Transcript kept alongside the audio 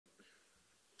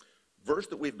verse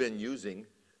that we've been using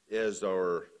as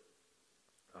our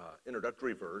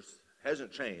introductory verse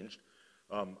hasn't changed.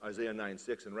 Isaiah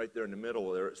 9:6, and right there in the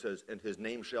middle there it says, and his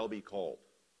name shall be called.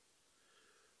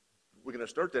 We're going to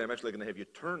start there. I'm actually going to have you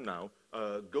turn now.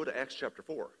 Go to Acts chapter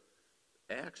 4.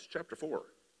 Acts chapter 4.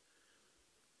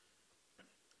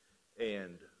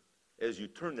 And as you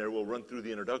turn there, we'll run through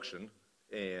the introduction.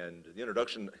 And the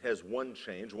introduction has one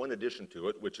change, one addition to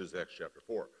it, which is Acts chapter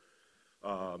 4.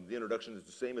 The introduction is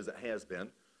the same as it has been.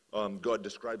 God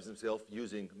describes himself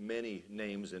using many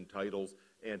names and titles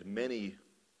and many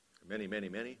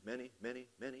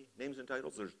names and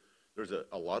titles. There's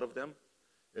a lot of them,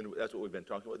 and that's what we've been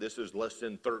talking about. This is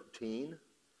lesson 13.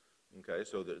 Okay,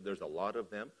 so there's a lot of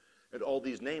them. And all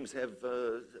these names have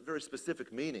very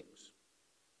specific meanings.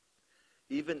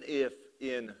 Even if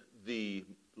in the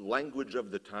language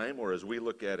of the time, or as we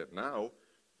look at it now,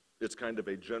 it's kind of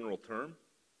a general term,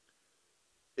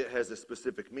 it has a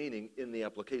specific meaning in the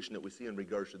application that we see in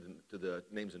regards to the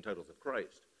names and titles of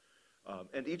Christ.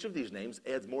 And each of these names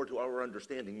adds more to our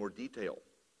understanding, more detail.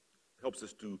 Helps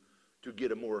us to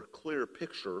get a more clear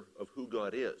picture of who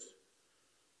God is,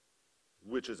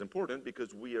 which is important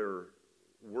because we are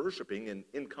worshiping an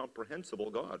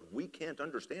incomprehensible God. We can't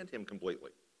understand him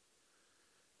completely.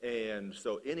 And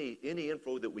so any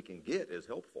info that we can get is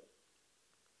helpful.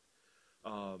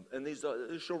 And these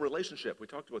show relationship. We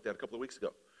talked about that a couple of weeks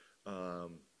ago.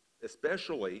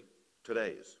 Especially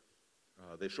today's.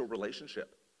 They show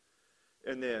relationship.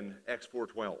 And then Acts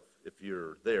 4:12, if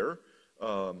you're there,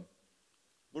 we'll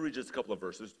read just a couple of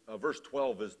verses. Verse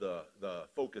 12 is the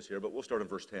focus here, but we'll start in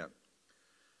verse 10.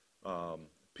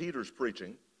 Peter's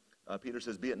preaching. Peter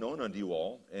says, be it known unto you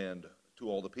all, and to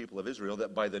all the people of Israel,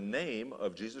 that by the name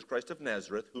of Jesus Christ of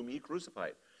Nazareth, whom ye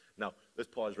crucified. Now, let's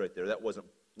pause right there. That wasn't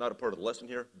not a part of the lesson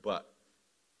here, but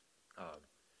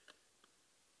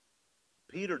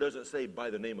Peter doesn't say by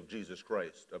the name of Jesus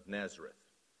Christ of Nazareth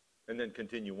and then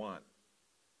continue on.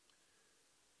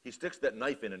 He sticks that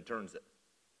knife in and turns it.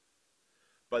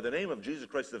 By the name of Jesus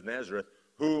Christ of Nazareth,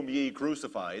 whom ye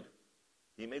crucified.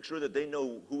 He makes sure that they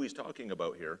know who he's talking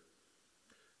about here.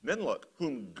 Then look,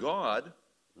 whom God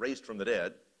raised from the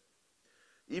dead,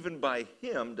 even by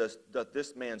him doth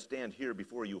this man stand here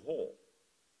before you whole.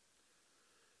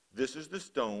 This is the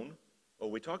stone. Oh,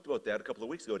 we talked about that a couple of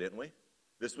weeks ago, didn't we?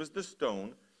 This was the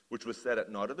stone which was set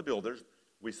at naught of the builders.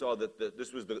 We saw that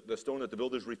this was the stone that the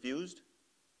builders refused,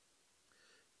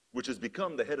 which has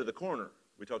become the head of the corner.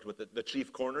 We talked about the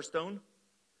chief cornerstone.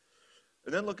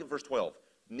 And then look at verse 12.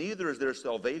 Neither is there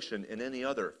salvation in any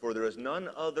other, for there is none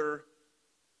other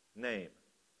name.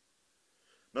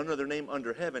 None other name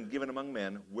under heaven given among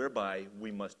men whereby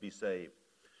we must be saved.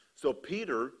 So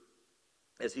Peter,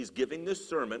 as he's giving this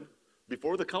sermon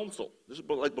before the council, this is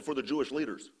like before the Jewish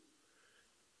leaders,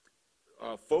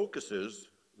 focuses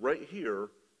right here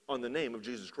on the name of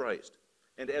Jesus Christ.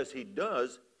 And as he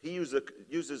does, he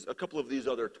uses a couple of these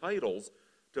other titles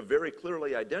to very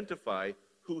clearly identify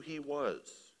who he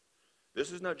was.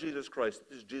 This is not Jesus Christ.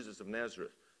 This is Jesus of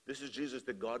Nazareth. This is Jesus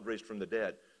that God raised from the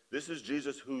dead. This is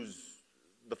Jesus who's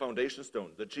the foundation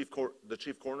stone, the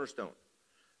chief cornerstone.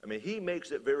 I mean, he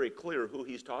makes it very clear who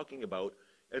he's talking about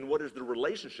and what is the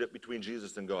relationship between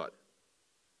Jesus and God.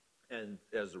 And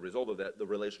as a result of that, the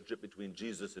relationship between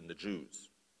Jesus and the Jews.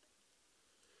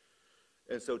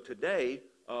 And so today,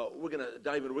 we're going to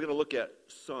dive in. We're going to look at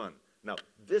Son. Now,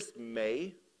 this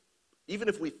may, even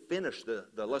if we finish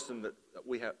the lesson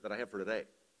that I have for today,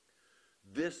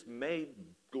 this may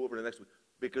go over to the next week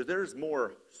because there's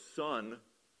more Son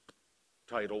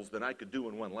titles than I could do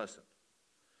in one lesson.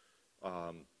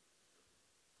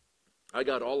 I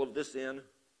got all of this in,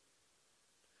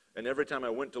 and every time I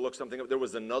went to look something up, there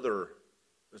was another,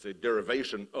 let's say,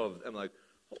 derivation of, I'm like,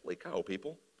 holy cow,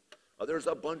 people. There's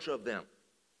a bunch of them.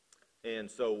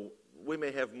 And so we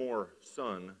may have more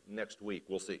Son next week.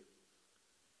 We'll see.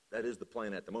 That is the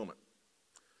plan at the moment.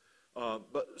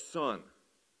 But Son,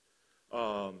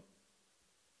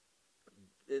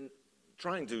 in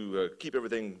trying to keep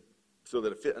everything so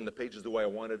that it fit on the pages the way I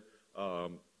wanted,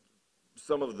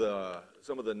 some of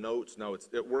the notes, now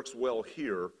it works well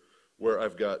here where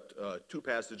I've got two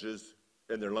passages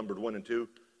and they're numbered 1 and 2.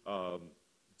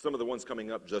 Some of the ones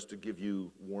coming up, just to give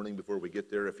you warning before we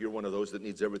get there, if you're one of those that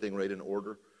needs everything right in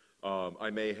order, I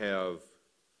may have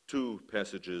 2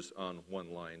 passages on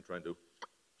one line, trying to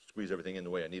squeeze everything in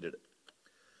the way I needed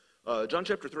it. John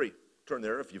chapter 3. Turn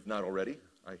there if you've not already.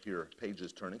 I hear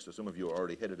pages turning, so some of you are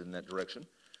already headed in that direction.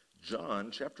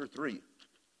 John chapter 3.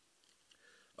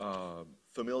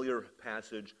 Familiar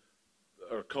passage.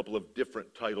 A couple of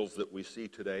different titles that we see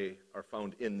today are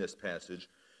found in this passage.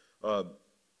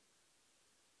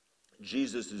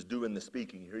 Jesus is doing the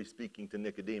speaking here. He's speaking to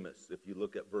Nicodemus. If you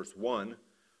look at verse 1,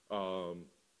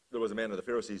 there was a man of the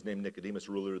Pharisees named Nicodemus,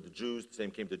 ruler of the Jews. The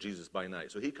same came to Jesus by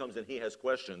night. So he comes and he has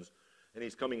questions, and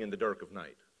he's coming in the dark of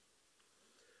night.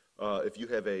 If you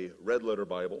have a red letter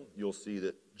Bible, you'll see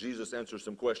that Jesus answers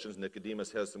some questions,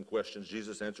 Nicodemus has some questions,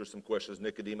 Jesus answers some questions,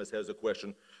 Nicodemus has a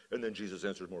question, and then Jesus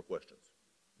answers more questions.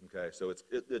 Okay, so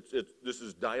this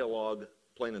is dialogue,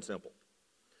 plain and simple.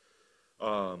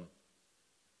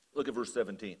 Look at verse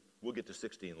 17. We'll get to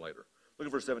 16 later. Look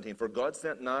at verse 17. For God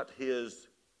sent not his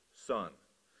Son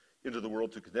into the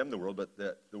world to condemn the world, but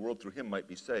that the world through him might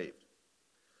be saved.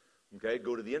 Okay,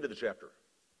 go to the end of the chapter.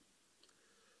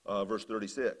 Verse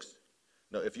 36.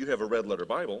 Now, if you have a red letter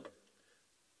Bible,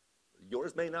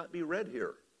 yours may not be read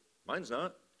here. Mine's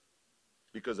not.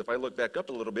 Because if I look back up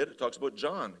a little bit, it talks about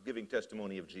John giving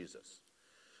testimony of Jesus.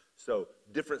 So,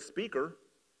 different speaker,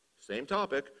 same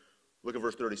topic. Look at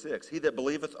verse 36. He that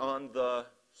believeth on the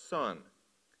Son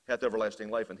hath everlasting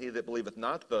life, and he that believeth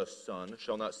not the Son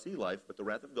shall not see life, but the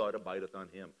wrath of God abideth on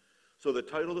him. So the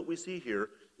title that we see here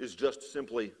is just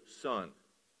simply Son.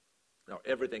 Now,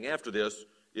 everything after this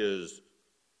is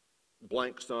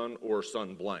blank Son or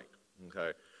Son blank,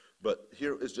 okay? But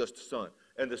here is just Son.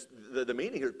 And the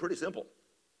meaning here is pretty simple.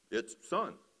 It's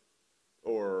Son,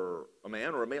 or a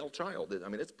man or a male child. I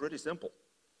mean, it's pretty simple.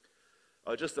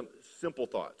 Just some simple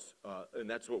thoughts, and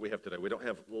that's what we have today. We don't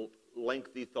have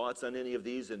lengthy thoughts on any of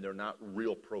these, and they're not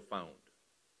real profound.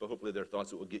 But hopefully they're thoughts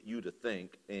that will get you to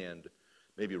think and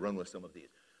maybe run with some of these.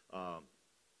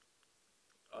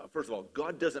 First of all,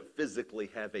 God doesn't physically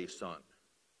have a son.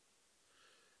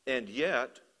 And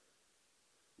yet,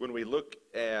 when we look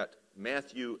at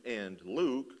Matthew and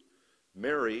Luke,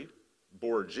 Mary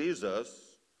bore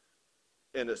Jesus,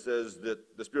 and it says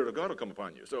that the Spirit of God will come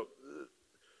upon you. So,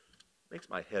 makes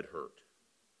my head hurt.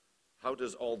 How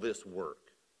does all this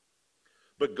work?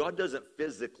 But God doesn't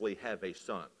physically have a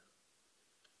son.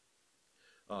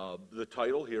 The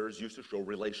title here is used to show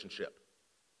relationship.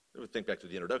 Think back to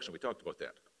the introduction. We talked about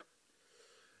that.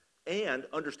 And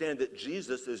understand that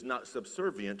Jesus is not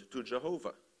subservient to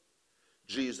Jehovah.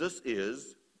 Jesus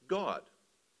is God.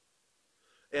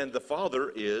 And the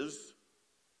Father is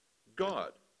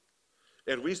God.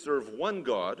 And we serve one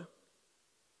God,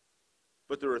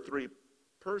 but there are three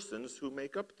persons who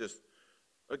make up this.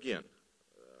 Again,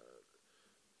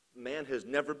 man has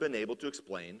never been able to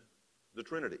explain the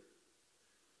Trinity.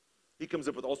 He comes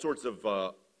up with all sorts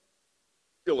of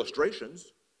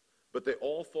illustrations, but they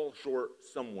all fall short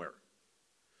somewhere.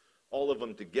 All of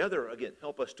them together, again,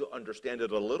 help us to understand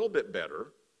it a little bit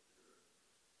better,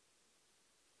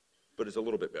 but it's a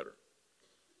little bit better.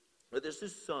 But this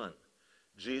is Son.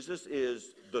 Jesus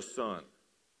is the Son.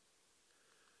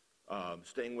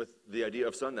 Staying with the idea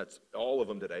of Son, that's all of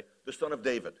them today. The Son of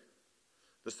David.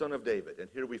 The Son of David. And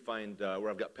here we find where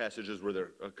I've got passages where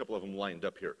there are a couple of them lined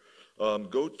up here.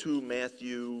 Go to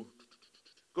Matthew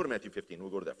 15. We'll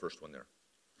go to that first one there.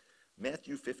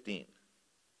 Matthew 15.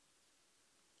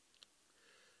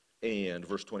 And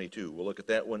verse 22. We'll look at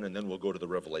that one, and then we'll go to the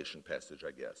Revelation passage,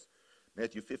 I guess.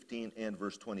 Matthew 15 and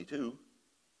verse 22.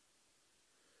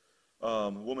 A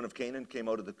woman of Canaan came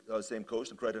out of the same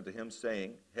coast and cried unto him,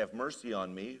 saying, Have mercy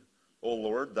on me, O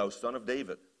Lord, thou Son of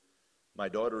David. My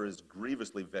daughter is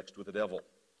grievously vexed with the devil.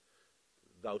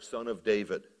 Thou Son of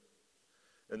David.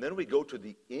 And then we go to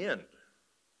the end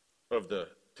of the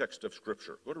text of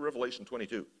Scripture. Go to Revelation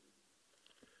 22.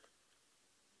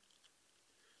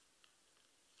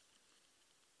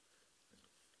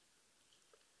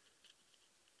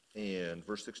 And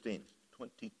verse 16.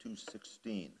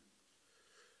 22:16.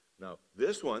 Now,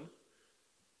 this one,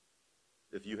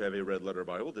 if you have a red letter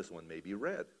Bible, this one may be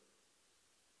read.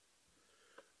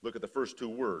 Look at the first two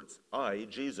words, I,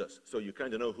 Jesus. So you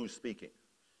kind of know who's speaking.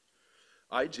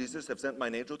 I, Jesus, have sent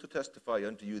mine angel to testify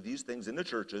unto you these things in the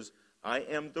churches. I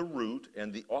am the root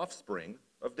and the offspring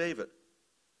of David.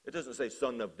 It doesn't say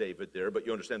son of David there, but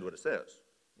you understand what it says.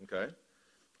 Okay?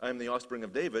 I am the offspring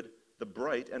of David, the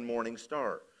bright and morning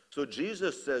star. So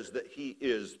Jesus says that he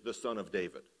is the son of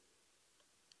David.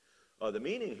 The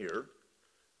meaning here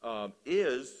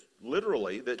is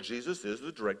literally that Jesus is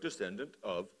the direct descendant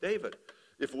of David.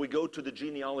 If we go to the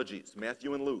genealogies,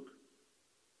 Matthew and Luke,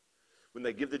 when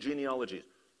they give the genealogies,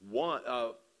 part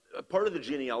of the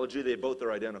genealogy, they both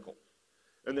are identical.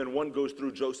 And then one goes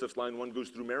through Joseph's line, one goes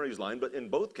through Mary's line, but in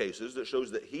both cases, it shows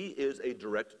that he is a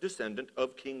direct descendant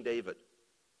of King David.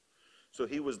 So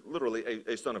he was literally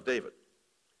a son of David.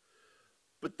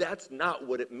 But that's not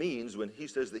what it means when he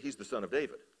says that he's the son of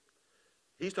David.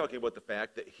 He's talking about the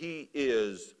fact that he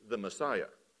is the Messiah.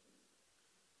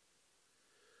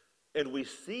 And we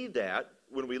see that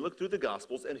when we look through the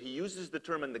Gospels, and he uses the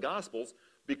term in the Gospels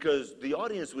because the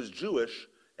audience was Jewish,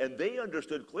 and they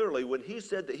understood clearly when he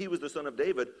said that he was the son of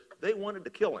David, they wanted to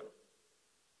kill him.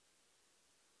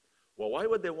 Well, why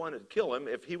would they want to kill him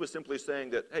if he was simply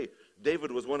saying that, hey,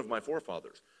 David was one of my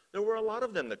forefathers? There were a lot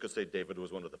of them that could say David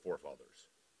was one of the forefathers.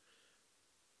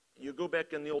 You go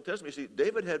back in the Old Testament, you see,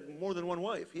 David had more than one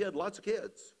wife. He had lots of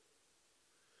kids.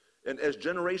 And as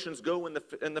generations go and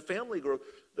the family grow,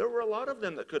 there were a lot of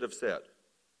them that could have said.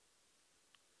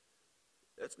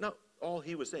 That's not all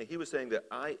he was saying. He was saying that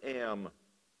I am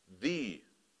the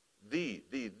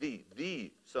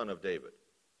son of David.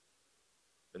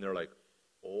 And they're like,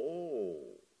 oh.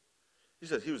 He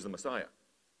says he was the Messiah.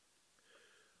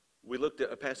 We looked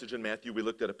at a passage in Matthew. We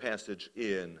looked at a passage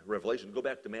in Revelation. Go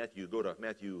back to Matthew. Go to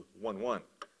Matthew 1:1.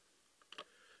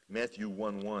 Matthew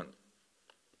 1:1.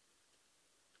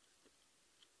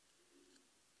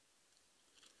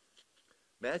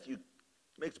 Matthew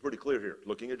makes it pretty clear here.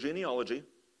 Looking at genealogy,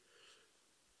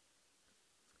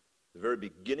 the very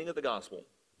beginning of the gospel,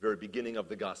 very beginning of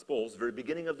the Gospels, very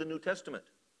beginning of the New Testament.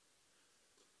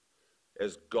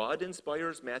 As God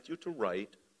inspires Matthew to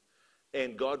write,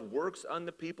 and God works on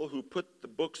the people who put the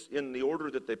books in the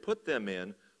order that they put them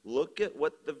in, look at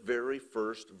what the very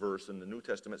first verse in the New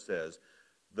Testament says.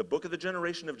 The book of the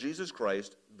generation of Jesus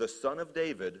Christ, the son of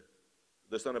David,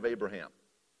 the son of Abraham.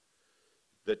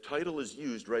 The title is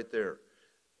used right there.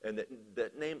 And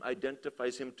that name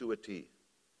identifies him to a T.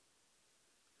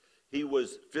 He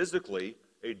was physically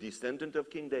a descendant of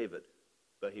King David,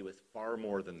 but he was far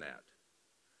more than that.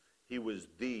 He was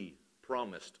the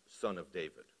promised son of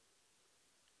David.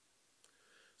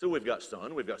 So we've got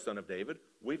son of David,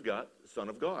 we've got son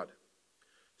of God.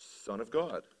 Son of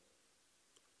God.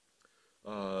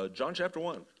 John chapter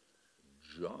 1.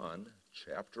 John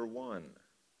chapter 1.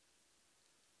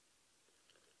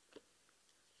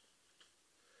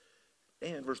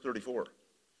 And verse 34.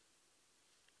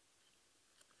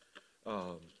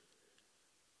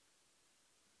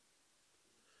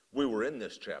 We were in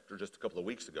this chapter just a couple of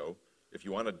weeks ago. If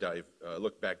you want to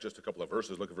look back just a couple of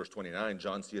verses, look at verse 29.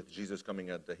 John seeth Jesus coming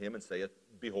unto him and saith,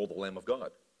 Behold the Lamb of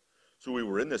God. So we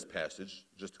were in this passage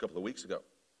just a couple of weeks ago.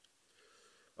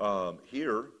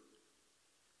 Here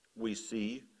we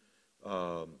see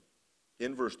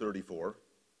in verse 34,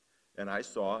 and I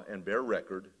saw and bear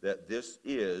record that this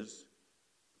is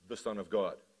the Son of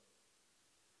God.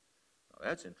 Now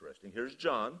that's interesting. Here's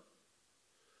John,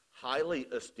 highly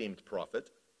esteemed prophet,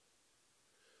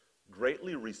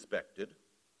 greatly respected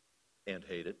and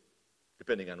hated,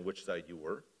 depending on which side you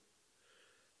were.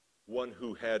 One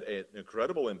who had an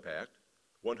incredible impact,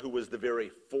 one who was the very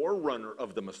forerunner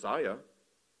of the Messiah,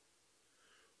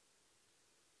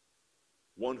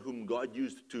 one whom God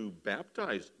used to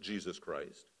baptize Jesus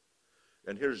Christ.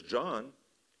 And here's John,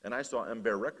 and I saw and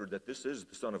bear record that this is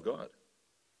the Son of God.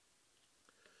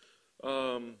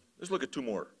 Let's look at two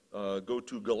more. Go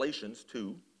to Galatians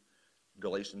 2,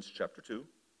 Galatians chapter 2,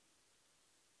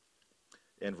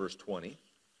 and verse 20.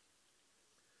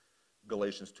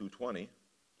 Galatians 2:20.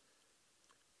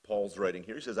 Paul's writing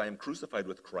here. He says, I am crucified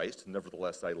with Christ,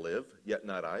 nevertheless I live, yet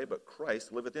not I, but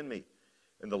Christ liveth in me.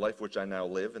 In the life which I now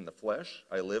live in the flesh,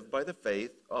 I live by the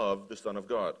faith of the Son of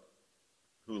God,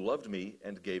 who loved me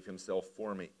and gave himself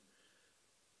for me.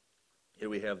 Here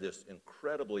we have this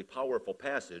incredibly powerful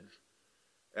passage,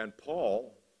 and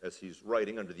Paul, as he's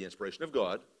writing under the inspiration of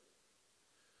God,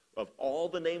 of all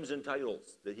the names and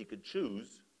titles that he could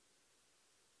choose,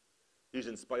 he's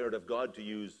inspired of God to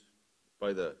use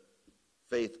by the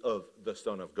faith of the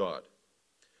Son of God.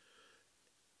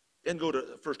 And go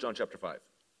to 1 John chapter 5.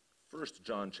 1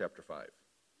 John chapter 5.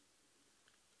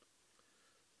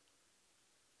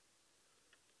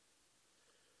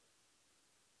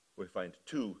 We find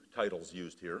two titles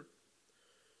used here.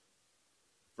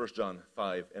 1 John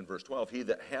 5 and verse 12. He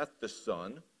that hath the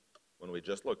Son, when we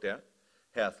just looked at,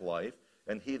 hath life,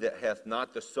 and he that hath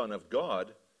not the Son of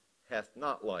God hath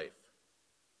not life.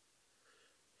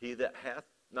 He that hath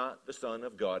not the Son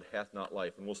of God hath not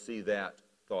life. And we'll see that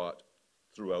thought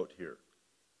throughout here.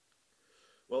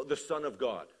 Well, the Son of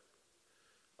God.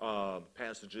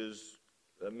 Passages,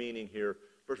 meaning here,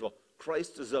 first of all,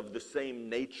 Christ is of the same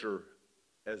nature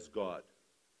as God.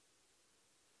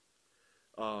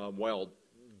 While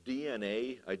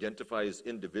DNA identifies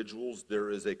individuals, there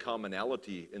is a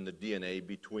commonality in the DNA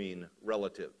between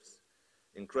relatives,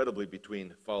 incredibly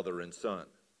between father and son.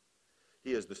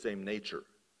 He has the same nature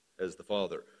as the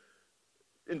Father.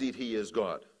 Indeed, he is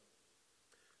God.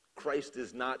 Christ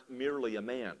is not merely a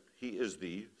man. He is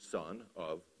the Son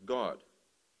of God.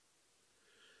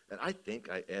 And I think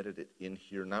I added it in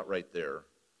here, not right there.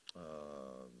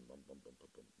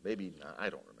 Maybe not, I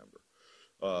don't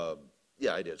remember.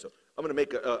 Yeah, I did. So I'm going to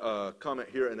make a comment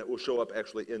here, and it will show up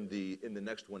actually in the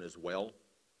next one as well.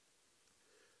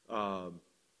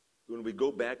 When we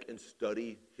go back and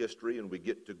study history and we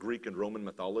get to Greek and Roman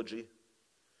mythology,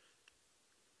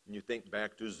 and you think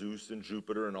back to Zeus and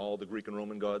Jupiter and all the Greek and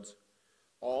Roman gods,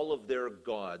 all of their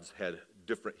gods had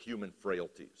different human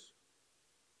frailties.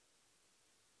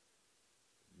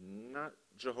 Not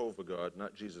Jehovah God,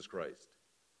 not Jesus Christ.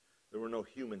 There were no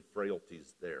human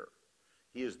frailties there.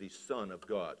 He is the Son of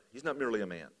God. He's not merely a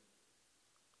man.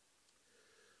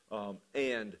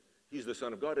 And he's the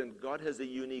Son of God, and God has a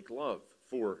unique love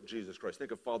for Jesus Christ.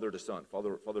 Think of father to son,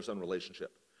 father-son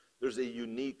relationship. There's a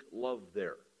unique love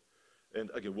there.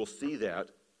 And again, we'll see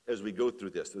that as we go through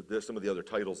this. There's some of the other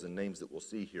titles and names that we'll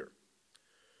see here.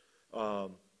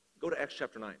 Go to Acts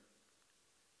chapter 9.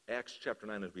 Acts chapter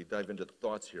 9 as we dive into the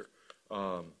thoughts here.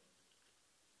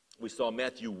 We saw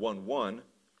Matthew 1:1,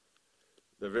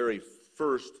 the very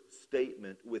first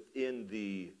statement within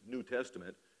the New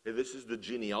Testament. Hey, this is the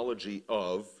genealogy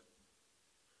of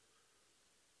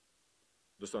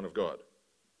the Son of God,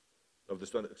 the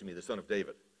Son of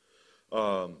David.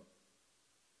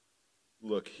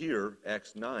 Look here,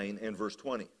 Acts 9 and verse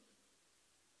 20.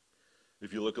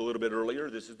 If you look a little bit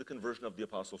earlier, this is the conversion of the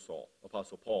Apostle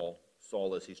Paul,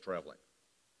 Saul as he's traveling.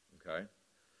 Okay?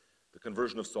 The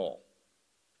conversion of Saul.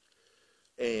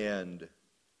 And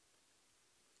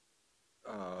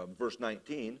verse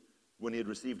 19, when he had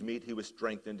received meat, he was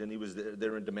strengthened, and he was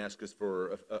there in Damascus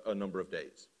for a number of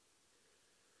days.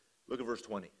 Look at verse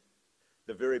 20.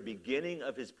 The very beginning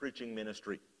of his preaching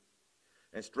ministry.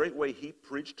 And straightway he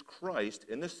preached Christ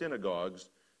in the synagogues,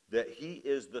 that he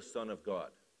is the Son of God.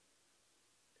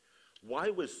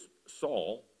 Why was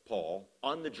Paul,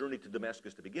 on the journey to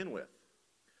Damascus to begin with?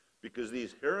 Because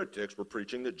these heretics were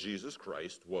preaching that Jesus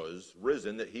Christ was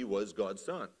risen, that he was God's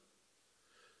Son.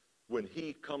 When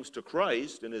he comes to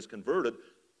Christ and is converted,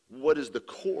 what is the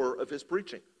core of his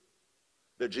preaching?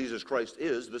 That Jesus Christ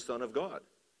is the Son of God.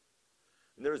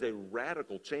 And there is a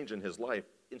radical change in his life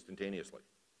instantaneously.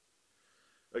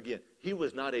 Again, he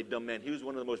was not a dumb man. He was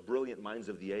one of the most brilliant minds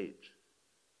of the age.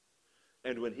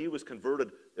 And when he was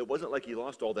converted, it wasn't like he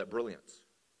lost all that brilliance.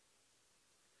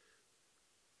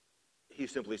 He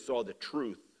simply saw the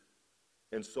truth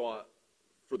and saw it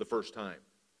for the first time.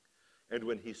 And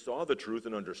when he saw the truth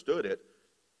and understood it,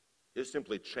 it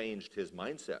simply changed his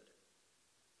mindset.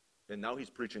 And now he's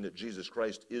preaching that Jesus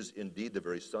Christ is indeed the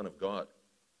very Son of God.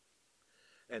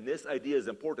 And this idea is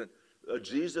important.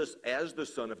 Jesus as the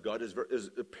Son of God is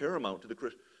paramount to the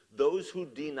Christian. Those who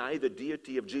deny the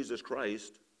deity of Jesus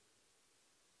Christ,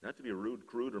 not to be rude,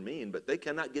 crude, or mean, but they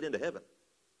cannot get into heaven.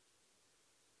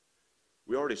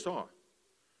 We already saw.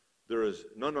 There is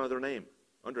none other name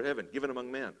under heaven given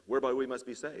among men whereby we must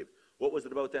be saved. What was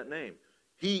it about that name?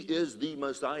 He is the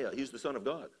Messiah. He's the Son of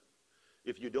God.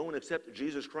 If you don't accept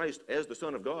Jesus Christ as the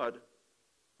Son of God,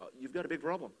 you've got a big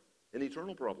problem, an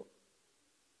eternal problem.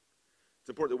 It's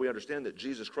important that we understand that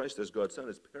Jesus Christ as God's Son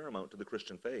is paramount to the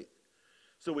Christian faith.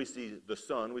 So we see the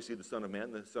Son, we see the Son of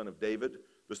Man, the Son of David,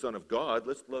 the Son of God.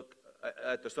 Let's look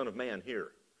at the Son of Man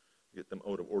here. Get them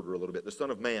out of order a little bit. The Son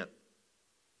of Man.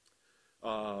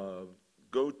 Let's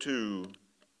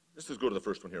just go to the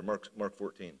first one here, Mark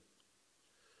 14.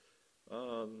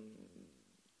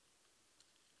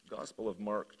 Gospel of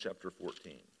Mark, chapter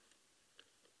 14.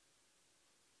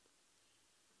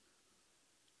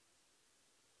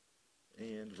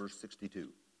 And verse 62.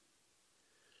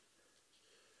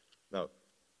 Now,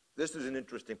 this is an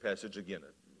interesting passage again.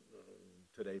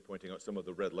 Today, pointing out some of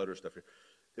the red letter stuff here.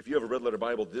 If you have a red letter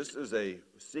Bible, this is a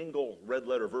single red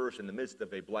letter verse in the midst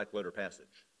of a black letter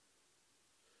passage.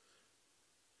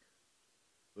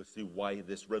 Let's see why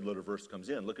this red letter verse comes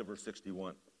in. Look at verse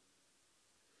 61.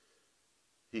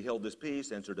 He held his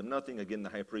peace, answered him nothing. Again, the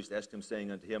high priest asked him,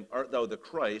 saying unto him, Art thou the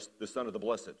Christ, the Son of the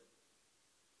Blessed?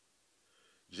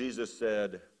 Jesus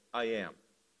said, I am.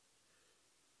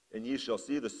 And ye shall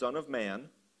see the Son of Man.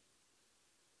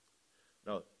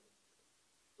 Now,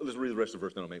 let's read the rest of the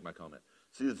verse, then I'll make my comment.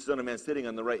 See the Son of Man sitting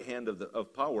on the right hand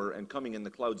of power and coming in the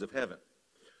clouds of heaven.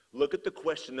 Look at the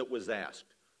question that was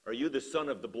asked. Are you the Son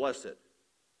of the Blessed?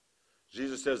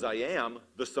 Jesus says, I am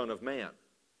the Son of Man.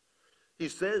 He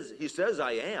says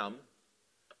I am,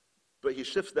 but he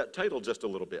shifts that title just a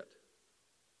little bit,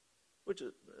 which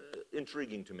is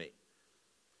intriguing to me.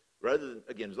 Rather than,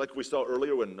 again, like we saw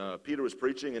earlier when Peter was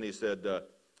preaching and he said,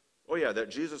 oh yeah, that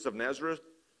Jesus of Nazareth,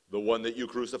 the one that you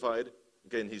crucified.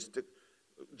 Okay, and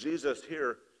Jesus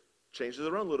here changes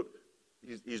it around a little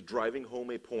bit. He's driving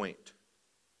home a point.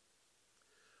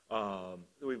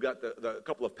 We've got the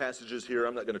couple of passages here.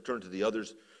 I'm not going to turn to the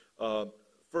others. 1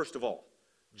 First of all,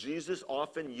 Jesus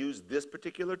often used this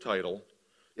particular title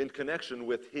in connection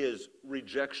with his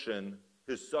rejection,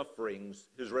 his sufferings,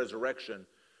 his resurrection.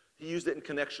 He used it in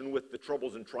connection with the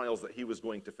troubles and trials that he was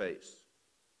going to face.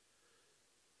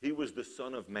 He was the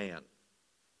Son of Man.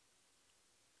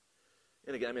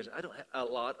 And again, I don't have a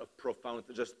lot of profound,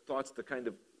 just thoughts to kind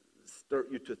of start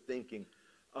you to thinking.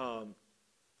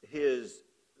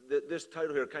 This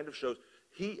title here kind of shows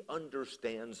he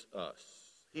understands us.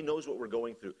 He knows what we're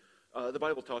going through. The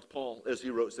Bible talks, Paul, as he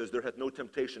wrote, says, there hath no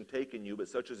temptation taken you, but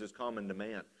such as is common to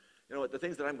man. You know what, the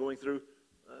things that I'm going through,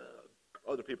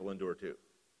 other people endure too.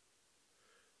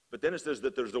 But then it says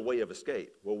that there's a way of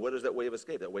escape. Well, what is that way of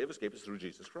escape? That way of escape is through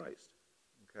Jesus Christ.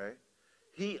 Okay?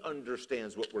 He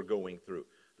understands what we're going through.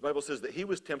 The Bible says that he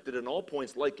was tempted in all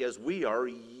points like as we are,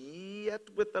 yet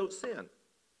without sin.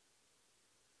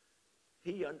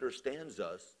 He understands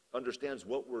us, understands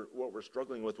what we're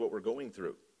struggling with, what we're going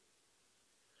through.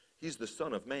 He's the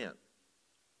Son of Man.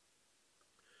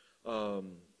 Go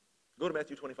to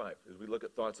Matthew 25 as we look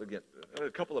at thoughts again. A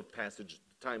couple of times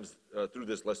through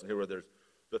this lesson here where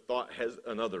the thought has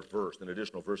another verse, an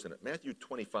additional verse in it. Matthew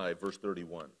 25, verse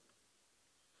 31.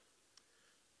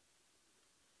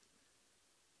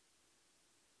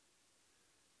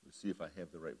 Let's see if I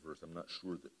have the right verse. I'm not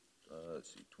sure that,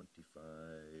 let's see, 25.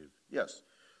 Yes.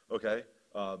 Okay.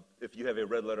 If you have a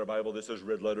red letter Bible, this is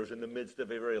red letters in the midst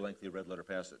of a very lengthy red letter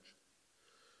passage.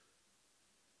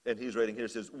 And he's writing here,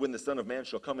 it says, when the Son of Man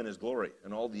shall come in his glory,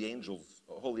 and all the angels,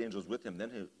 holy angels with him,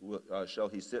 then shall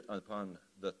he sit upon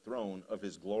the throne of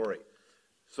his glory.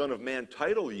 Son of Man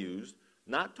title used,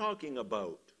 not talking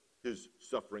about his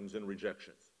sufferings and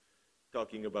rejections.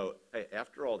 Talking about, hey,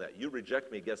 after all that, you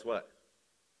reject me, guess what?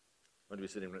 I'm going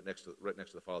to be sitting right next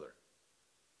to the Father.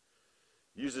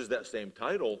 Uses that same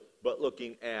title, but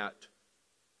looking at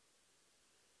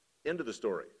end of the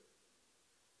story.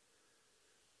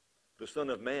 The Son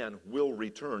of Man will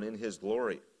return in his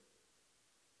glory.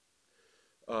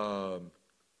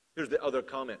 Here's the other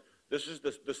comment. This is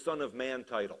the Son of Man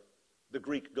title. The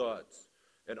Greek gods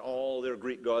and all their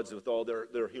Greek gods with all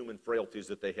their human frailties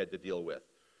that they had to deal with.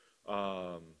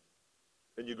 And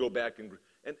you go back and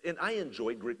I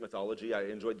enjoyed Greek mythology. I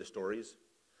enjoyed the stories.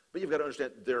 But you've got to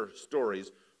understand their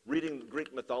stories. Reading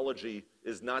Greek mythology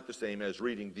is not the same as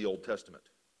reading the Old Testament.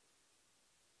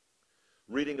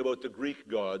 Reading about the Greek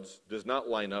gods does not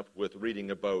line up with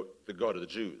reading about the God of the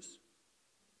Jews.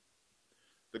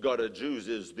 The God of the Jews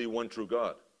is the one true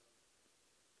God.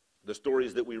 The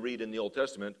stories that we read in the Old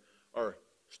Testament are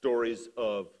stories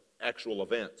of actual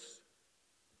events.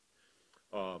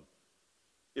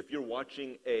 If you're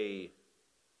watching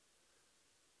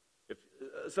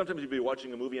sometimes you'll be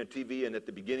watching a movie on TV and at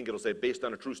the beginning it'll say based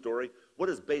on a true story. What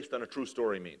does based on a true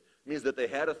story mean? It means that they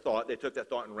had a thought, they took that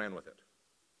thought and ran with it.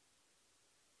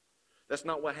 That's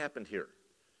not what happened here.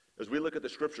 As we look at the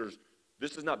scriptures,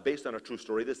 this is not based on a true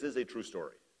story. This is a true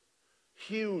story.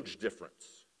 Huge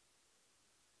difference.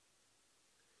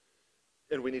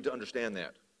 And we need to understand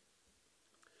that.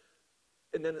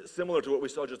 And then similar to what we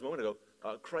saw just a moment ago,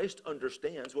 Christ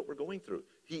understands what we're going through.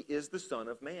 He is the Son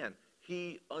of Man.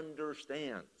 He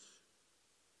understands.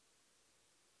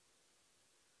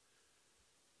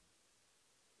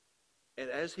 And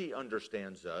as he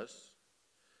understands us,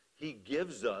 he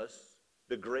gives us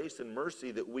the grace and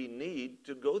mercy that we need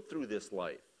to go through this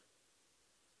life.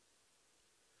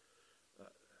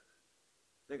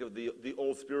 Think of the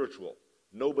old spiritual.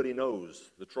 Nobody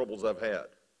knows the troubles I've had.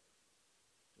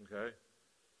 Okay?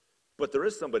 But there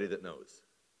is somebody that knows.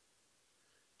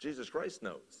 Jesus Christ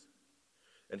knows.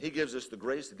 And he gives us the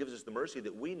grace, he gives us the mercy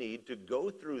that we need to go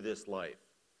through this life.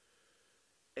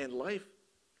 And life,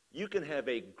 you can have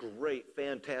a great,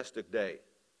 fantastic day.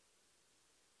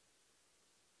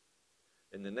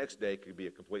 And the next day could be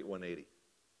a complete 180.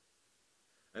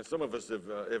 And some of us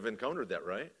have encountered that,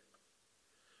 right?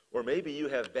 Or maybe you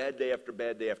have bad day after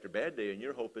bad day after bad day, and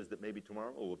your hope is that maybe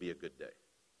tomorrow will be a good day.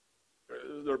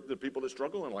 There are people that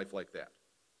struggle in life like that.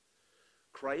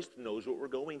 Christ knows what we're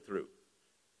going through.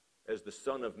 As the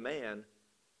Son of Man,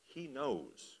 he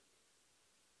knows.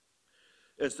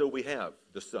 And so we have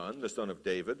the Son of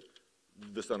David,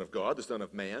 the Son of God, the Son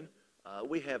of Man.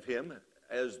 We have him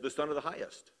as the Son of the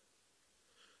Highest.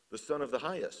 The Son of the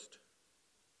Highest.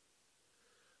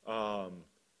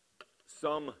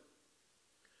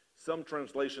 Some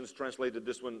translations translated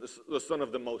this one, the Son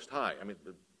of the Most High. I mean,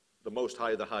 the Most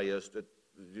High, the highest.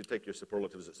 You take your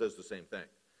superlatives, it says the same thing.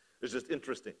 It's just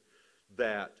interesting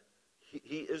that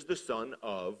he is the Son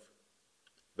of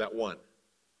that one.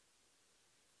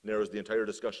 Narrows the entire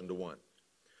discussion to one.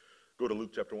 Go to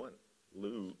Luke chapter 1.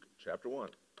 Luke chapter 1.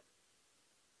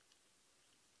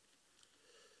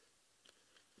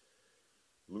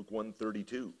 Luke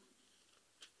 1:32.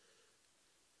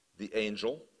 The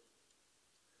angel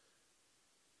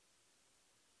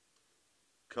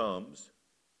comes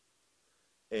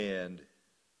and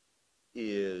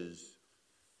is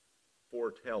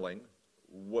foretelling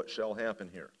what shall happen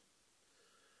here.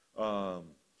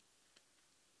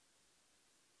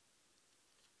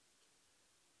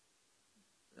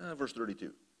 Verse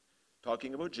 32,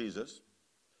 talking about Jesus,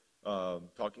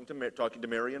 talking to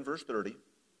Mary in verse 30.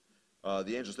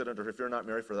 The angel said unto her, "Fear not,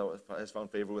 Mary, for thou hast found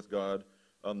favor with God.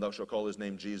 Thou shalt call his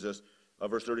name Jesus."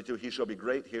 Verse 32, "He shall be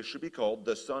great. He shall be called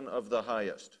the Son of the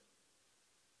Highest."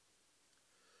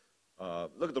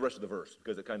 Look at the rest of the verse,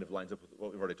 because it kind of lines up with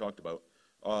what we've already talked about.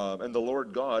 "And the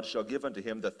Lord God shall give unto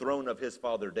him the throne of his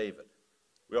father David."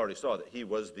 We already saw that he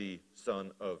was the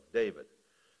son of David.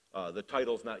 The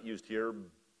title's not used here,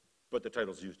 but the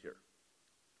title's used here.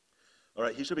 All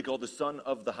right, he shall be called the Son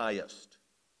of the Highest.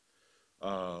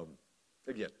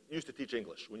 Again, used to teach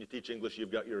English. When you teach English,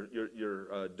 you've got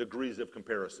your degrees of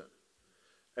comparison.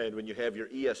 And when you have your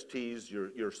ESTs,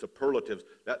 your superlatives,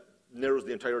 that narrows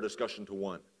the entire discussion to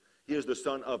one. He is the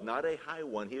son of not a high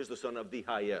one, he is the son of the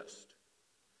highest.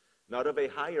 Not of a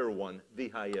higher one, the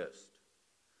highest.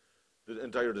 The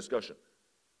entire discussion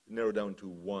narrowed down to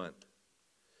one.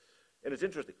 And it's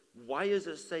interesting. Why does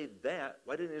it say that?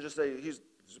 Why didn't it just say he's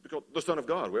called the Son of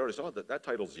God? We already saw that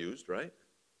title's used, right?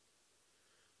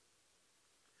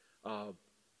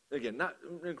 Again, not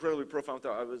incredibly profound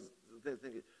thought. I was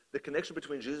thinking the connection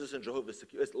between Jesus and Jehovah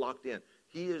is locked in.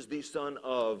 He is the son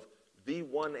of the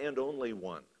one and only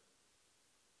one.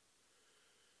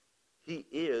 He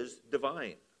is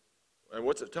divine. And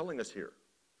what's it telling us here?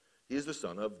 He is the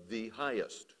son of the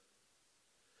highest.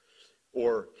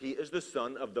 Or he is the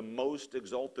son of the most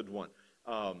exalted one.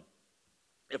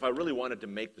 If I really wanted to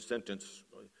make the sentence,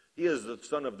 he is the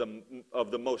son of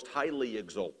the most highly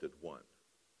exalted one.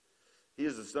 He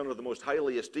is the son of the most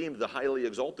highly esteemed, the highly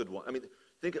exalted one. I mean,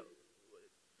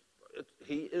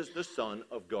 he is the Son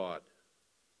of God.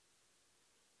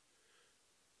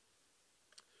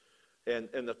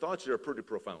 And the thoughts here are pretty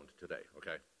profound today,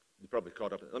 okay? You probably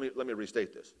caught up. Let me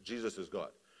restate this. Jesus is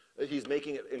God. He's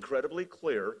making it incredibly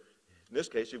clear. In this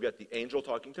case, you've got the angel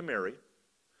talking to Mary,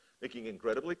 making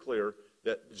incredibly clear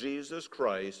that Jesus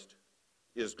Christ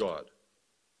is God.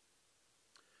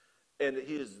 And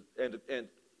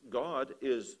God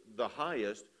is the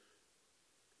highest,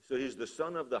 so he's the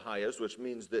Son of the highest, which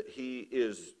means that he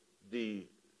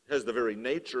has the very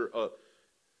nature of,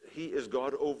 he is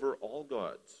God over all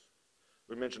gods.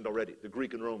 We mentioned already, the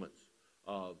Greek and Romans.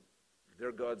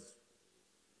 Their gods,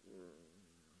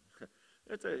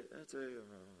 that's a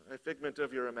figment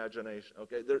of your imagination,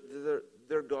 okay?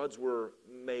 Their gods were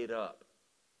made up.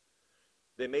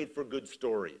 They made for good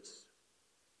stories.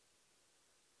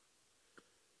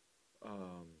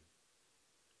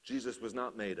 Jesus was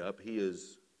not made up. He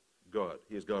is God.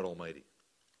 He is God Almighty.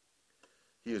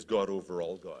 He is God over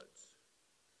all gods.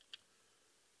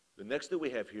 The next that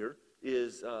we have here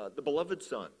is the beloved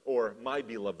Son, or my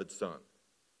beloved Son.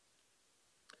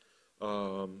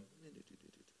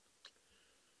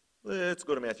 Let's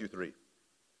go to Matthew 3.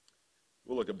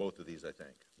 We'll look at both of these, I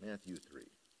think. Matthew 3.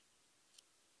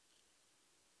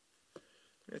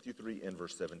 Matthew 3 and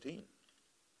verse 17.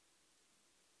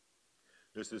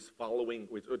 This is following,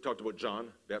 we talked about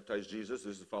John baptized Jesus.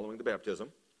 This is following the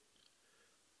baptism.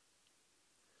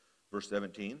 Verse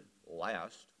 17,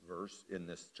 last verse in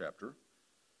this chapter.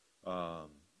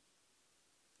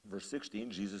 Verse 16,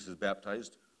 Jesus is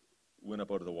baptized, went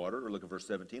up out of the water. Or look at verse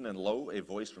 17. And lo, a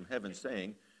voice from heaven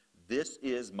saying, "This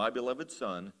is my beloved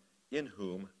Son, in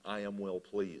whom I am well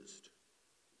pleased."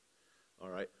 All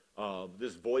right.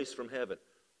 This voice from heaven.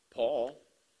 Paul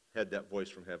had that voice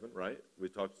from heaven, right? We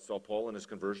saw Paul in his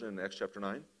conversion in Acts chapter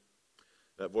 9.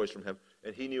 That voice from heaven.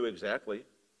 And he knew exactly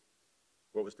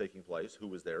what was taking place, who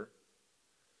was there.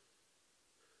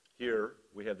 Here,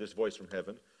 we have this voice from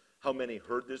heaven. How many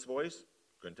heard this voice?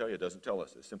 Couldn't tell you. It doesn't tell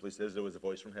us. It simply says there was a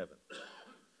voice from heaven.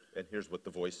 And here's what the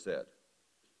voice said.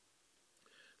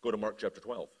 Go to Mark chapter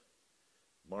 12.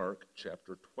 Mark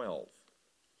chapter 12.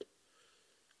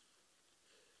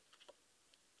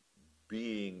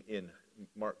 Being in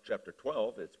Mark chapter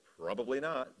 12, it's probably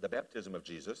not the baptism of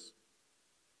Jesus.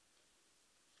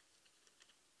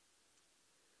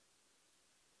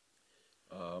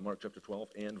 Mark chapter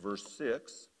 12 and verse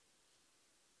 6.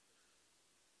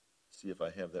 See if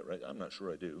I have that right. I'm not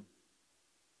sure I do.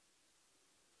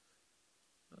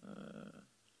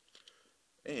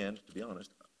 And, to be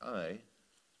honest, I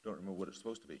don't remember what it's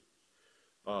supposed to be.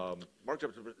 Mark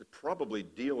chapter 12 is probably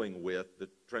dealing with the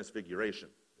transfiguration,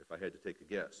 if I had to take a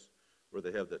guess, where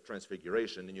they have the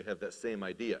transfiguration and you have that same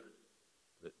idea,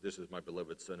 This is my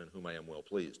beloved Son in whom I am well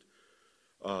pleased.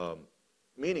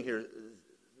 Meaning here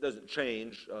doesn't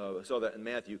change. I saw that in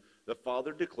Matthew. The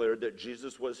Father declared that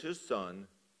Jesus was his Son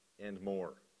and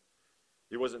more.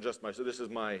 He wasn't just my son. This is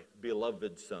my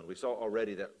beloved Son. We saw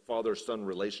already that father-son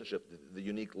relationship, the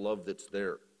unique love that's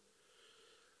there.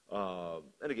 And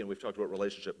again, we've talked about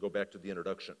relationship. Go back to the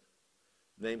introduction.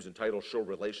 Names and titles show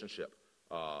relationship.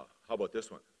 How about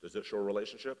this one? Does it show a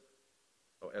relationship?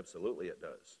 Oh, absolutely it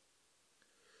does.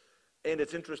 And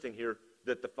it's interesting here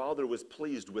that the Father was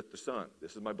pleased with the Son.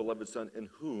 This is my beloved Son in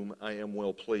whom I am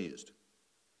well pleased.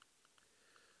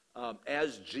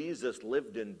 As Jesus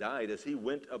lived and died, as he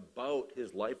went about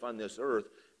his life on this earth,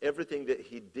 everything that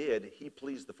he did, he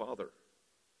pleased the Father.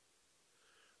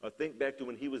 Think back to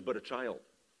when he was but a child,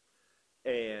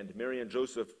 and Mary and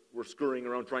Joseph were scurrying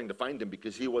around trying to find him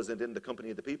because he wasn't in the company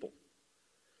of the people.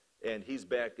 And he's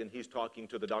back and he's talking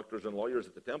to the doctors and lawyers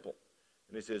at the temple.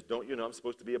 And he says, don't you know I'm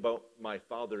supposed to be about my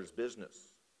Father's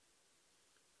business?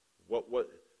 What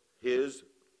his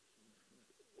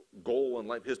goal in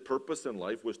life, his purpose in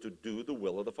life was to do the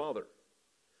will of the Father.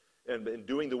 And in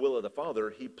doing the will of the Father,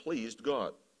 he pleased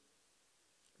God.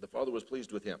 The Father was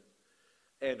pleased with him.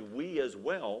 And we as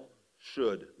well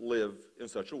should live in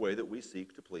such a way that we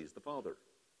seek to please the Father.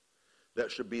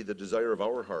 That should be the desire of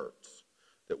our hearts,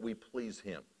 that we please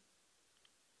him.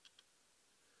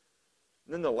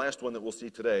 And then the last one that we'll see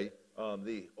today,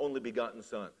 the only begotten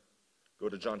Son. Go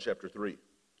to John chapter 3.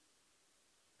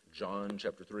 John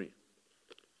chapter 3.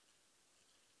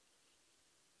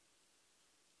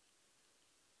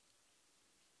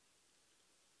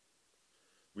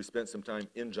 We spent some time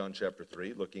in John chapter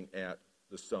 3 looking at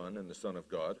the Son and the Son of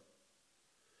God.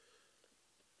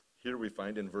 Here we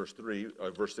find in verse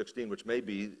 16, which may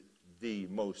be the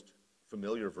most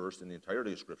familiar verse in the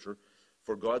entirety of Scripture,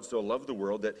 for God so loved the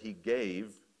world that he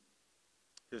gave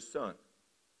his Son.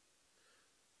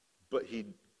 But he,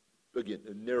 again,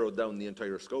 narrowed down the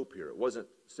entire scope here. It wasn't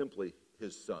simply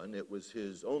his Son, it was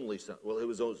his only Son. Well, it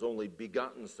was his only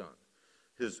begotten Son.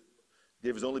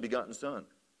 Gave his only begotten Son,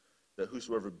 that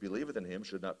whosoever believeth in him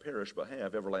should not perish, but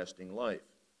have everlasting life.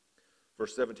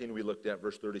 Verse 17 we looked at,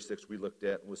 verse 36 we looked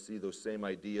at, and we'll see those same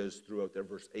ideas throughout there.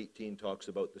 Verse 18 talks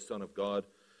about the Son of God,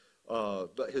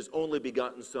 but his only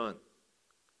begotten Son.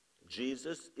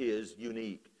 Jesus is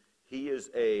unique. He is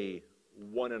a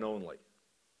one and only,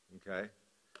 okay?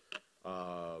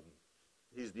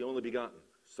 He's the only begotten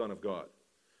Son of God.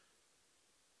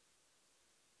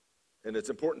 And it's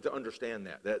important to understand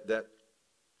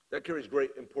that carries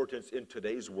great importance in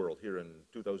today's world here in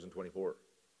 2024.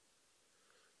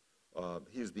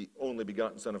 He's the only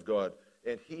begotten Son of God,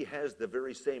 and he has the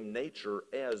very same nature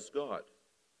as God.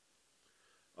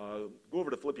 Go over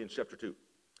to Philippians chapter 2.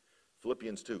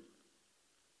 Philippians 2.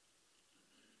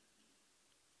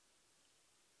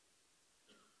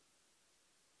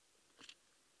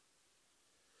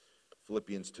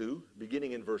 Philippians 2,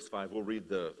 beginning in verse 5. We'll read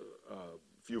the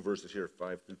few verses here,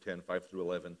 5 through 10, 5 through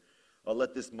 11.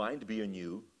 Let this mind be in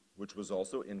you, which was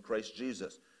also in Christ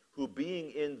Jesus, who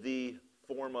being in the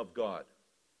form of God.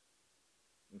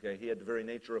 Okay, he had the very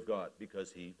nature of God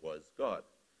because he was God.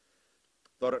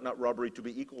 Thought it not robbery to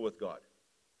be equal with God.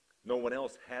 No one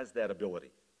else has that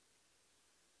ability.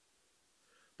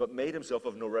 But made himself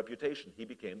of no reputation. He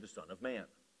became the Son of Man.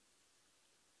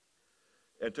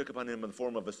 And took upon him the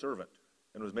form of a servant,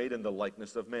 and was made in the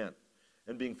likeness of man.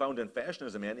 And being found in fashion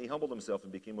as a man, he humbled himself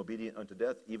and became obedient unto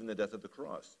death, even the death of the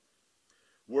cross.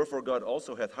 Wherefore God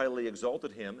also hath highly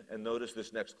exalted him, and notice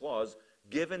this next clause,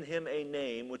 given him a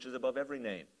name which is above every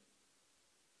name.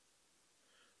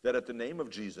 That at the name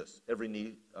of Jesus, every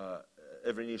knee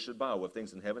should bow, of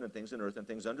things in heaven and things in earth and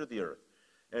things under the earth.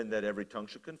 And that every tongue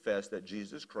should confess that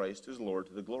Jesus Christ is Lord,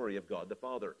 to the glory of God the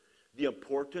Father. The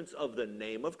importance of the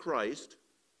name of Christ,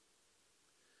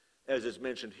 as is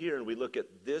mentioned here, and we look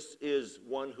at this is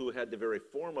one who had the very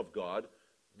form of God,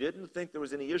 didn't think there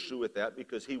was any issue with that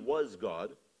because he was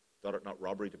God. Thought it not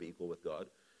robbery to be equal with God.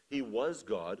 He was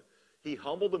God. He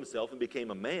humbled himself and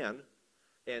became a man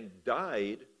and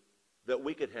died that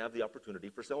we could have the opportunity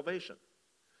for salvation.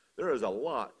 There is a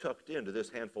lot tucked into this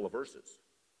handful of verses.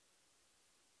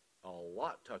 A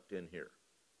lot tucked in here.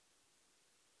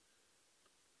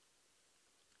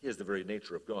 He is the very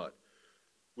nature of God.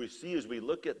 We see as we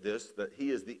look at this that he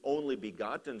is the only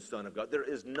begotten Son of God. There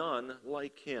is none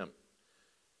like him.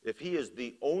 If he is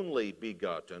the only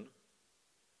begotten,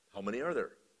 how many are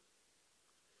there?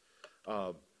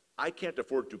 I can't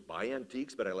afford to buy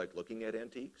antiques, but I like looking at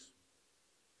antiques.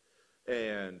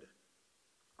 And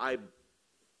I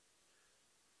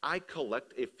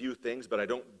collect a few things, but I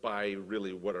don't buy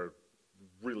really what are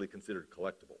really considered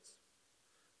collectibles.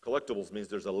 Collectibles means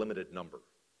there's a limited number.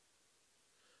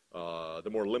 The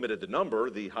more limited the number,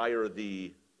 the higher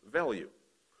the value,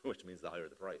 which means the higher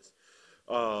the price.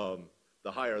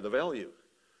 The higher the value.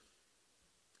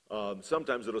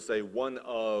 Sometimes it'll say one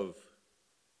of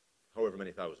however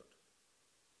many thousand.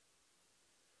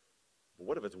 But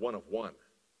what if it's one of one?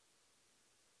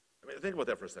 I mean, think about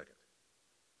that for a second.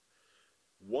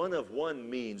 One of one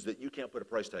means that you can't put a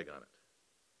price tag on it.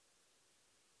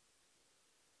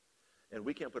 And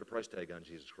we can't put a price tag on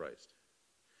Jesus Christ.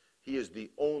 He is the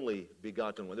only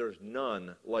begotten one. There is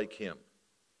none like him.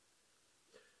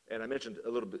 And I mentioned a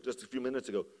little bit, just a few minutes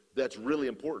ago, that's really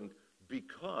important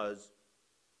because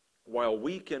while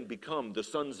we can become the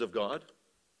sons of God,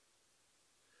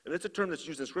 and it's a term that's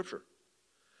used in Scripture,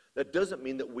 that doesn't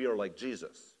mean that we are like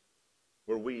Jesus,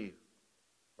 where we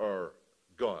are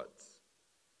gods.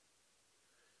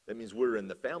 That means we're in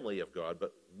the family of God,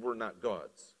 but we're not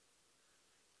gods.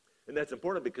 And that's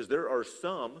important because there are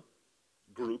some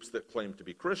groups that claim to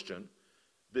be Christian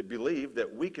that believe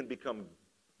that we can become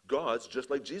gods just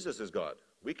like Jesus is God.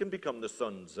 We can become the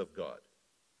sons of God.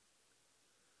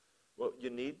 Well, you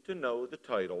need to know the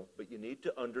title, but you need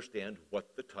to understand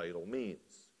what the title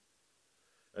means.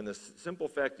 And the simple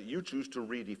fact that you choose to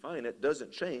redefine it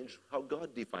doesn't change how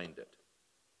God defined it.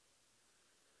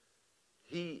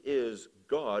 He is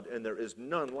God, and there is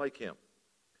none like him.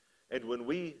 And when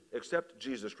we accept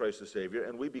Jesus Christ as Savior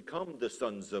and we become the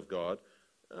sons of God,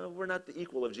 we're not the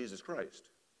equal of Jesus Christ.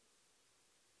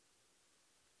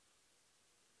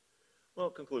 Well,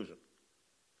 conclusion.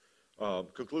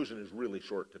 Conclusion is really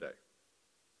short today.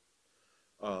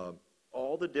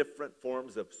 All the different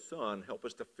forms of son help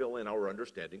us to fill in our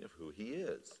understanding of who he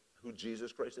is, who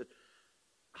Jesus Christ is,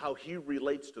 how he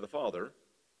relates to the Father.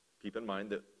 Keep in mind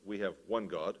that we have one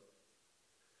God,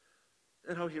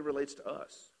 and how he relates to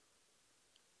us.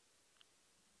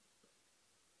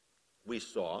 We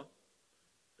saw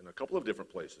in a couple of different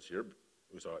places here.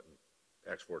 We saw it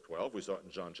in Acts 4:12. We saw it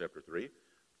in John chapter 3.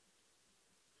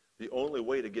 The only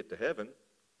way to get to heaven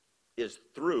is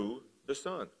through the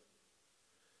Son.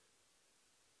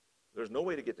 There's no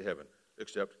way to get to heaven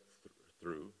except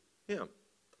through him,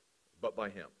 but by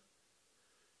him.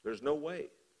 There's no way.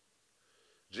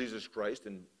 Jesus Christ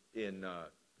in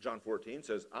John 14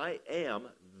 says, I am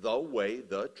the way,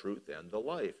 the truth, and the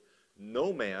life.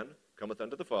 No man cometh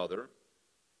unto the Father.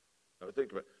 Now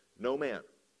think about it. No man.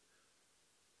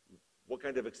 What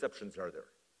kind of exceptions are there?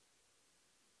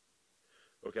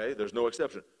 Okay, there's no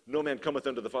exception. No man cometh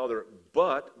unto the Father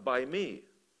but by me.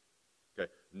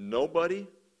 Okay, nobody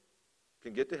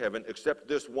can get to heaven except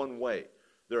this one way.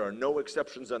 There are no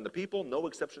exceptions on the people, no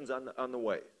exceptions on the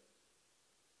way.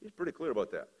 He's pretty clear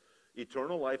about that.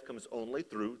 Eternal life comes only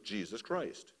through Jesus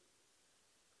Christ.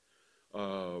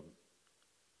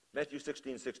 Matthew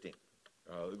 16:16.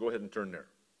 Go ahead and turn there.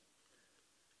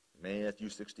 Matthew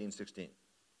 16:16.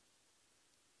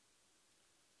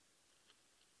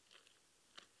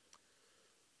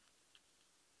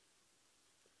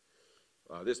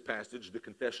 This passage, the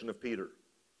confession of Peter.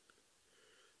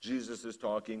 Jesus is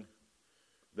talking.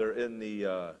 They're in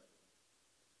the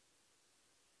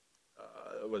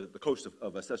coast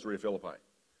of Caesarea Philippi.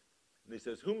 And he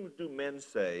says, whom do men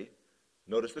say,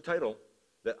 notice the title,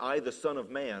 that I, the Son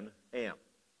of Man, am?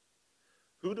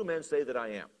 Who do men say that I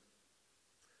am?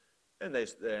 And they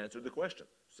answered the question.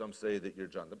 Some say that you're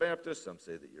John the Baptist. Some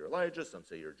say that you're Elijah. Some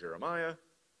say you're Jeremiah.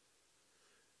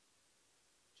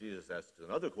 Jesus asks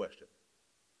another question.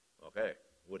 Okay,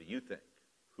 what do you think?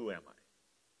 Who am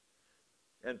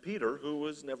I? And Peter, who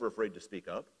was never afraid to speak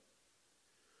up,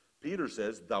 Peter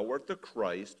says, thou art the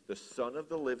Christ, the Son of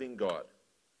the living God.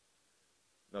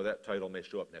 Now that title may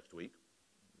show up next week,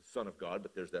 Son of God,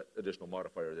 but there's that additional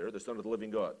modifier there, the Son of the living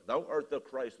God. Thou art the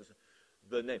Christ,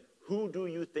 the name. Who do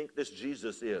you think this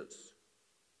Jesus is?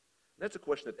 That's a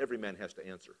question that every man has to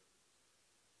answer.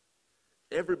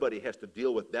 Everybody has to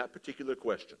deal with that particular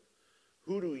question.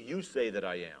 Who do you say that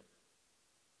I am?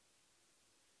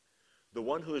 The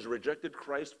one who has rejected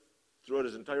Christ throughout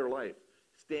his entire life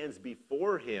stands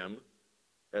before him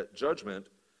at judgment,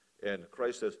 and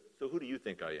Christ says, so who do you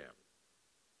think I am?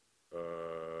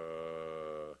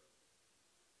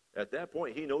 At that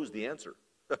point, he knows the answer.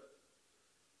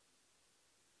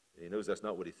 He knows that's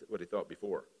not what he thought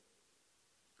before.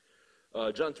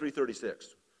 John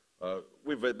 3:36.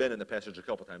 We've been in the passage a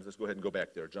couple times. Let's go ahead and go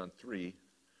back there. John 3,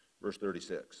 verse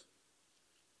 36.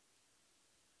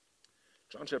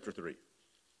 John chapter 3.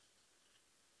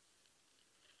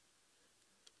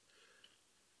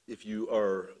 If you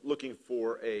are looking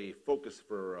for a focus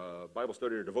for Bible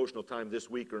study or devotional time this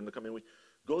week or in the coming week,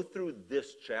 go through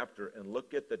this chapter and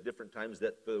look at the different times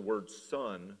that the word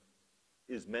son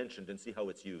is mentioned and see how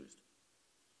it's used.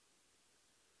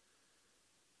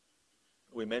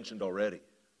 We mentioned already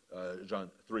John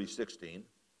 3:16,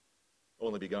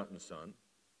 only begotten Son.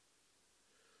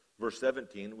 Verse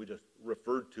 17, we just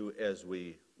referred to as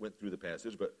we went through the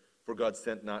passage, but for God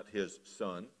sent not his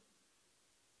Son.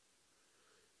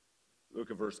 Look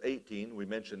at verse 18, we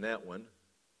mentioned that one,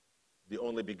 the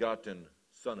only begotten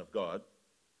Son of God.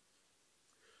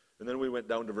 And then we went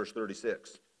down to verse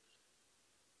 36.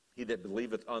 He that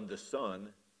believeth on the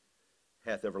Son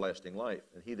hath everlasting life,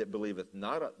 and he that believeth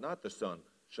not the Son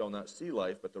shall not see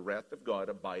life, but the wrath of God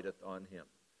abideth on him.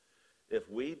 If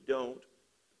we don't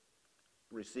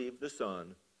receive the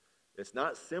Son, it's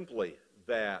not simply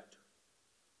that,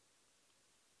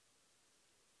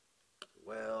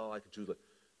 well, I can choose.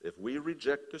 If we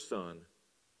reject the Son,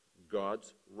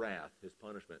 God's wrath, his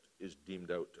punishment, is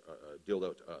dealt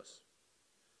out to us.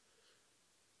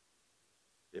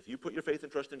 If you put your faith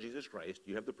and trust in Jesus Christ,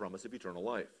 you have the promise of eternal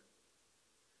life.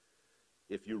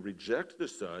 If you reject the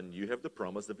Son, you have the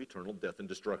promise of eternal death and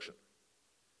destruction.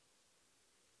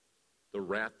 The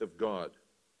wrath of God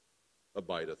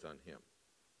abideth on him.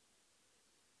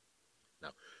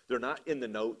 Now, they're not in the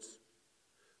notes,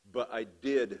 but I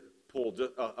did pull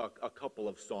a couple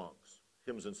of songs,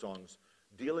 hymns and songs,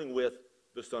 dealing with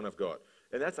the Son of God.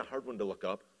 And that's a hard one to look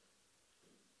up.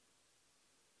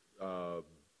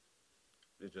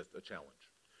 It's just a challenge.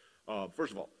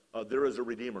 First of all, there is a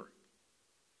Redeemer.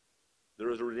 There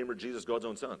is a Redeemer, Jesus, God's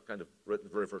own Son, kind of right in the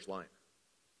very first line.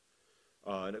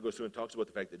 And it goes through and talks about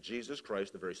the fact that Jesus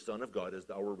Christ, the very Son of God, is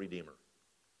our Redeemer.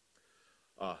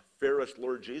 Fairest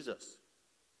Lord Jesus.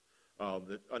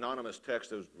 The anonymous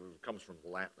text comes from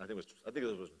Latin. I think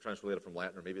it was translated from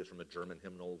Latin, or maybe it's from a German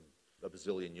hymnal a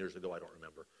bazillion years ago. I don't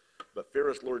remember. But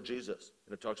fairest Lord Jesus,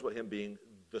 and it talks about him being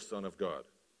the Son of God.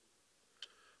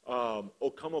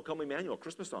 O come, Emmanuel,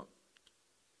 Christmas song.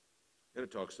 And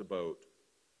it talks about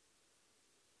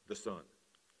the Son.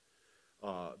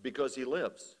 Because he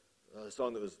lives, a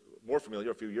song that was more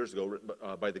familiar a few years ago, written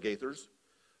by the Gaithers.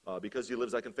 Because he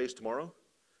lives, I can face tomorrow.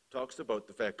 Talks about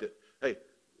the fact that, hey,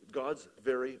 God's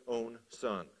very own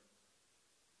Son.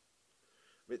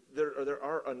 I mean, there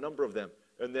are a number of them.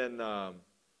 And then,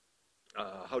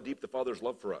 How Deep the Father's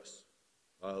Love for Us,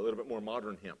 a little bit more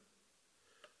modern hymn.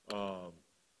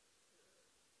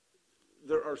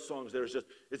 There are songs,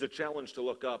 it's a challenge to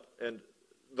look up, and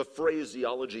the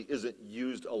phraseology isn't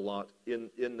used a lot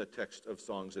in the text of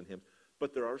songs and hymns,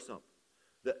 but there are some.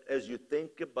 That as you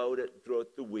think about it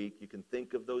throughout the week, you can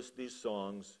think of these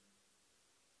songs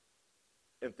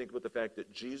and think about the fact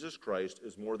that Jesus Christ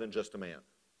is more than just a man.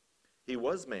 He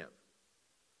was man,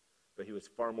 but he was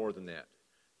far more than that.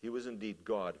 He was indeed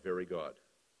God, very God.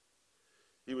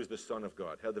 He was the Son of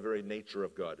God, had the very nature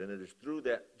of God, and it is through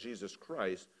that Jesus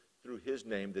Christ, through his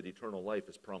name, that eternal life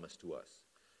is promised to us.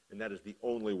 And that is the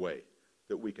only way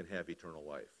that we can have eternal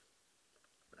life.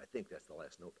 And I think that's the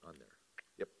last note on there.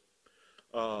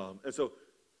 Yep. And so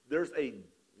there's a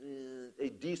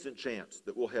decent chance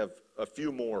that we'll have a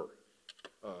few more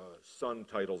son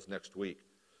titles next week.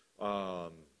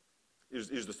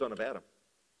 He's the son of Adam.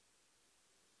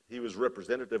 He was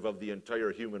representative of the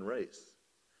entire human race.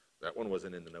 That one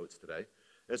wasn't in the notes today.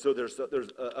 And so there's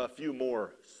a few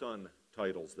more son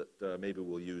titles that maybe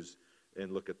we'll use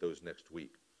and look at those next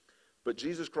week. But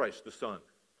Jesus Christ, the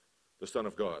Son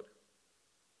of God,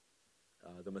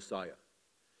 the Messiah.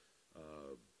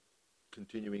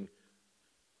 Continuing,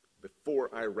 before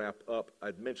I wrap up,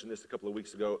 I'd mentioned this a couple of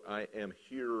weeks ago. I am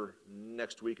here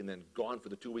next week and then gone for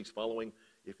the 2 weeks following.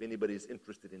 If anybody's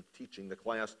interested in teaching the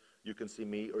class, you can see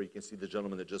me or you can see the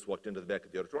gentleman that just walked into the back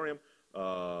of the auditorium.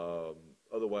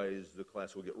 Otherwise, the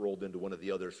class will get rolled into one of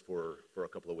the others for a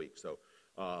couple of weeks. So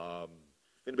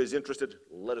if anybody's interested,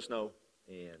 let us know,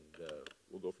 and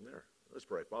we'll go from there. Let's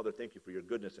pray. Father, thank you for your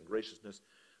goodness and graciousness.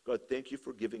 God, thank you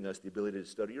for giving us the ability to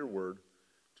study your word,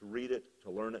 to read it, to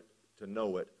learn it, to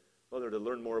know it. Father, to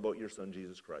learn more about your Son,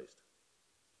 Jesus Christ,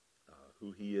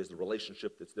 who he is, the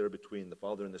relationship that's there between the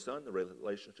Father and the Son, the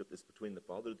relationship that's between the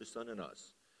Father, the Son, and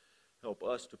us. Help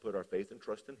us to put our faith and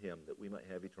trust in him that we might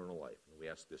have eternal life. And we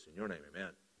ask this in your name.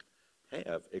 Amen.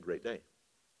 Have a great day.